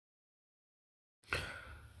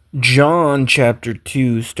John chapter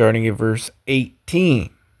 2, starting at verse 18.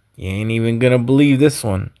 You ain't even gonna believe this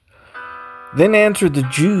one. Then answered the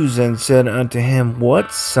Jews and said unto him,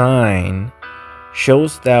 What sign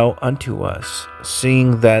showest thou unto us,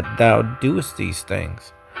 seeing that thou doest these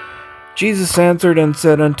things? Jesus answered and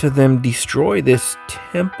said unto them, Destroy this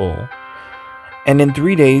temple, and in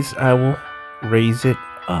 3 days I will raise it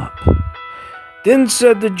up. Then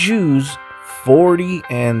said the Jews,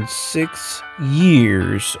 46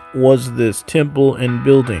 years was this temple in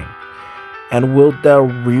building, and wilt thou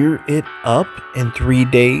rear it up in 3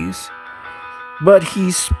 days? But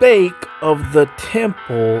he spake of the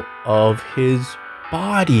temple of his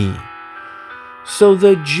body. So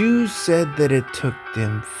the Jews said that it took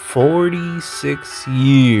them 46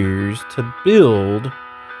 years to build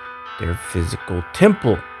their physical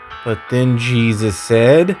temple. But then Jesus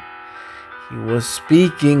said he was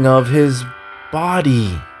speaking of his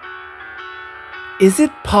body. Is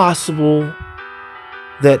it possible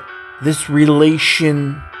that this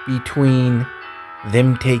relation between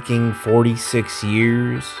them taking 46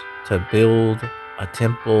 years to build a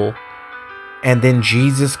temple and then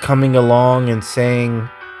Jesus coming along and saying,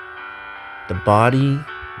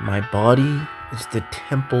 my body is the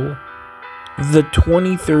temple? The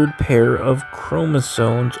 23rd pair of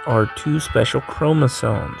chromosomes are two special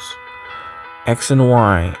chromosomes, X and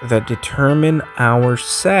Y, that determine our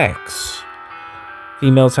sex.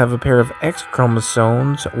 Females have a pair of X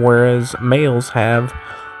chromosomes, whereas males have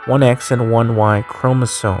one X and one Y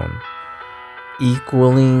chromosome,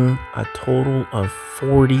 equaling a total of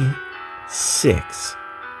 46.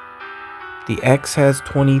 The X has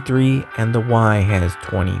 23 and the Y has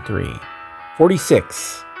 23.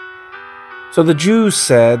 46. So the Jews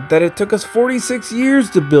said that it took us 46 years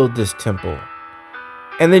to build this temple.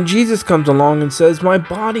 And then Jesus comes along and says, my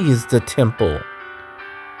body is the temple.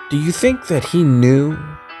 Do you think that he knew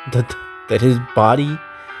that his body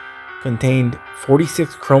contained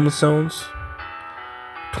 46 chromosomes,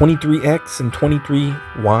 23X and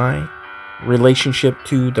 23Y, relationship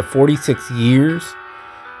to the 46 years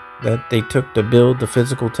that they took to build the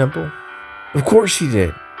physical temple? Of course he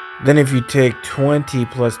did. Then if you take 20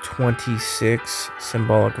 plus 26,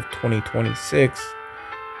 symbolic of 2026,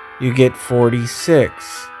 you get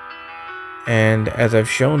 46. And as I've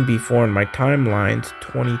shown before in my timelines,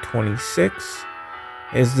 2026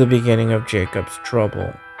 is the beginning of Jacob's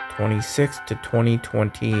trouble. 26 to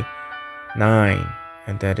 2029,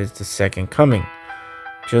 and that is the second coming.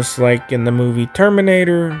 Just like in the movie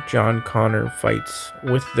Terminator, John Connor fights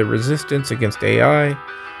with the resistance against AI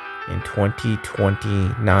in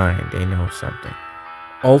 2029. They know something.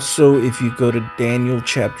 Also, if you go to Daniel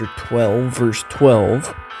chapter 12, verse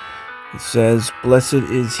 12, it says, Blessed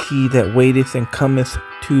is he that waiteth and cometh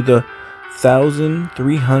to the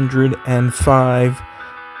 1,305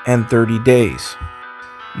 and 30 days.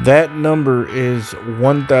 That number is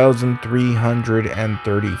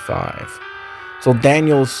 1,335. So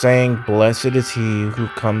Daniel is saying, Blessed is he who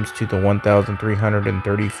comes to the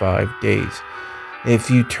 1,335 days. If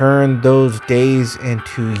you turn those days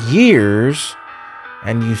into years,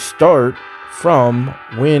 and you start from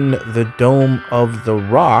when the Dome of the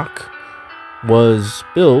Rock was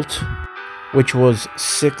built, which was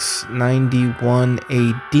 691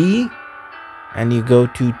 AD, and you go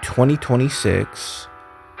to 2026,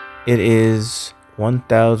 it is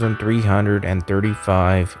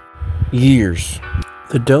 1,335 years.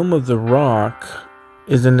 The Dome of the Rock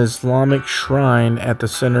is an Islamic shrine at the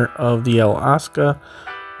center of the Al-Aqsa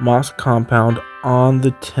Mosque compound on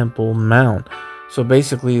the Temple Mount. So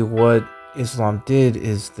basically what Islam did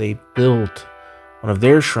is they built one of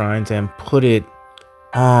their shrines and put it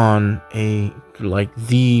on the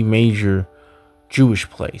major Jewish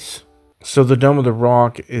place. So the Dome of the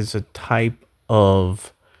Rock is a type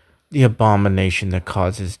of the abomination that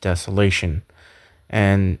causes desolation.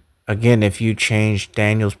 And again, if you change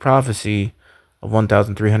Daniel's prophecy of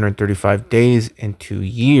 1,335 days into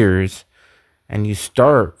years, and you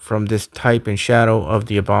start from this type and shadow of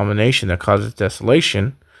the abomination that causes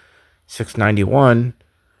desolation, 691,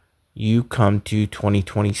 you come to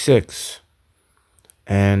 2026.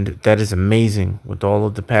 And that is amazing with all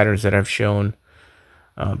of the patterns that I've shown,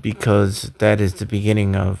 because that is the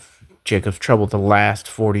beginning of Jacob's trouble, the last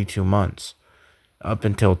 42 months up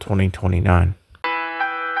until 2029.